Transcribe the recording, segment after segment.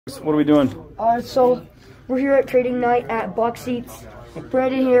What are we doing? So we're here at trading night at Box Seats.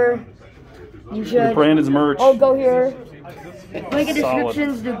 Brandon here. You should. Brandon's merch. Oh, go here. Link in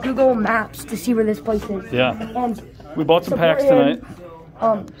descriptions to Google Maps to see where this place is. Yeah. And we bought some packs tonight.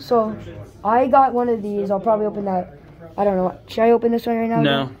 So I got one of these. I'll probably open that. I don't know. Should I open this one right now?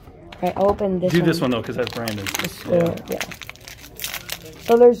 No. All right, I'll open this. Do this one though, because that's Brandon. Yeah.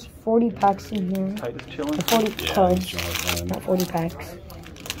 So there's 40 packs in here. Titus chilling. 40 cards, not 40 packs.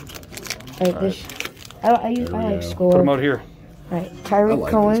 Right, this. I like score. Put them out here. Right, Tyreek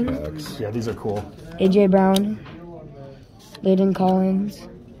Cohen. Yeah, these are cool. AJ Brown. Layden Collins.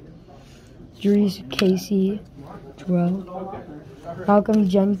 Jurice Casey. Terrell. Malcolm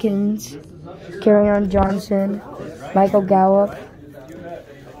Jenkins. Kerryon Johnson. Michael Gallup.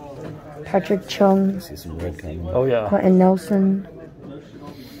 Patrick Chung. Oh yeah. Quentin Nelson.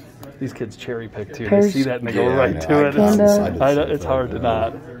 These kids cherry pick too. They see that and they go right to it. It's hard to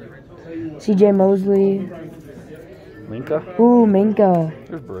not. CJ Mosley. Minka. Ooh, Minka.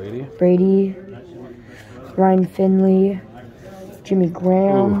 There's Brady. Brady. Ryan Finley. Jimmy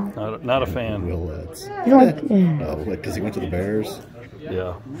Graham. Ooh, not a fan. Will Lutz. You don't like, Oh, because he went to the Bears?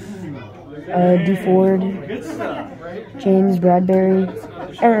 Yeah. D. Ford. James Bradbury.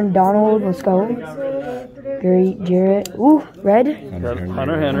 Aaron Donald. Let's go. Gary Jarrett. Ooh, red.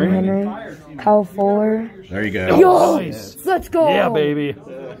 Hunter Henry. Kyle Fuller. There you go. Yo! Nice. Let's go! Yeah, baby.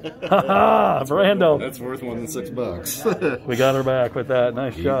 Haha, Brando. That's worth more than $6. We got her back with that.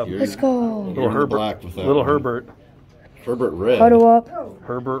 Nice job. Let's go. Little Herbert. Little Herbert. Herbert Red. Huddle up.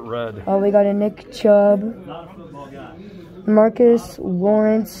 Herbert Red. Oh, we got a Nick Chubb. Marcus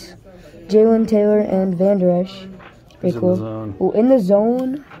Lawrence. Jalen Taylor and Van Der Esch. Very cool. Oh, in the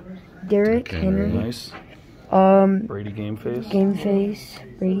zone. Derrick Henry. Nice. Brady game face.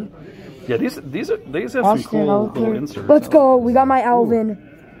 Brady. Yeah, these have Austin some cool little Eckler. inserts. Let's go. We got my Alvin.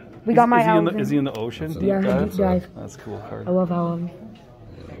 We got my Alvin. Is he in the ocean? Yeah, deep dive. That's cool card. I love Alvin.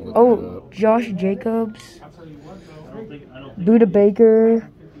 Oh, Josh Jacobs. Buda Baker.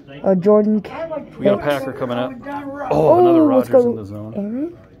 Jordan. We got a Packer coming up. Oh, another Rodgers in the zone.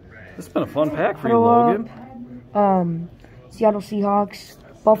 Aaron? This has been a fun pack for you, Logan. Seattle Seahawks.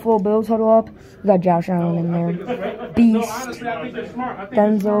 Buffalo Bills huddle up. We got Josh Allen in there. Beast.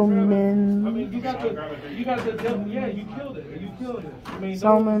 Denzel Mims.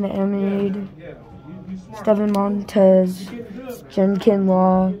 Solomon Emid. Steven Montez. Jen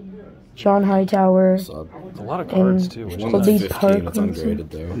Kinlaw. Sean Hightower. It's a lot of cards too. These Park.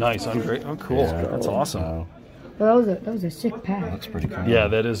 Nice, ungraded. Oh, cool. Yeah, that's awesome. Well, that was a sick pack. That's pretty cool. Yeah,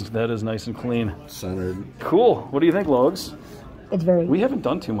 that is nice and clean. Centered. Cool. What do you think, Logs? It's very. We haven't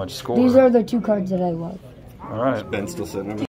done too much score. These are the two cards that I love. All right. Ben's still sitting there.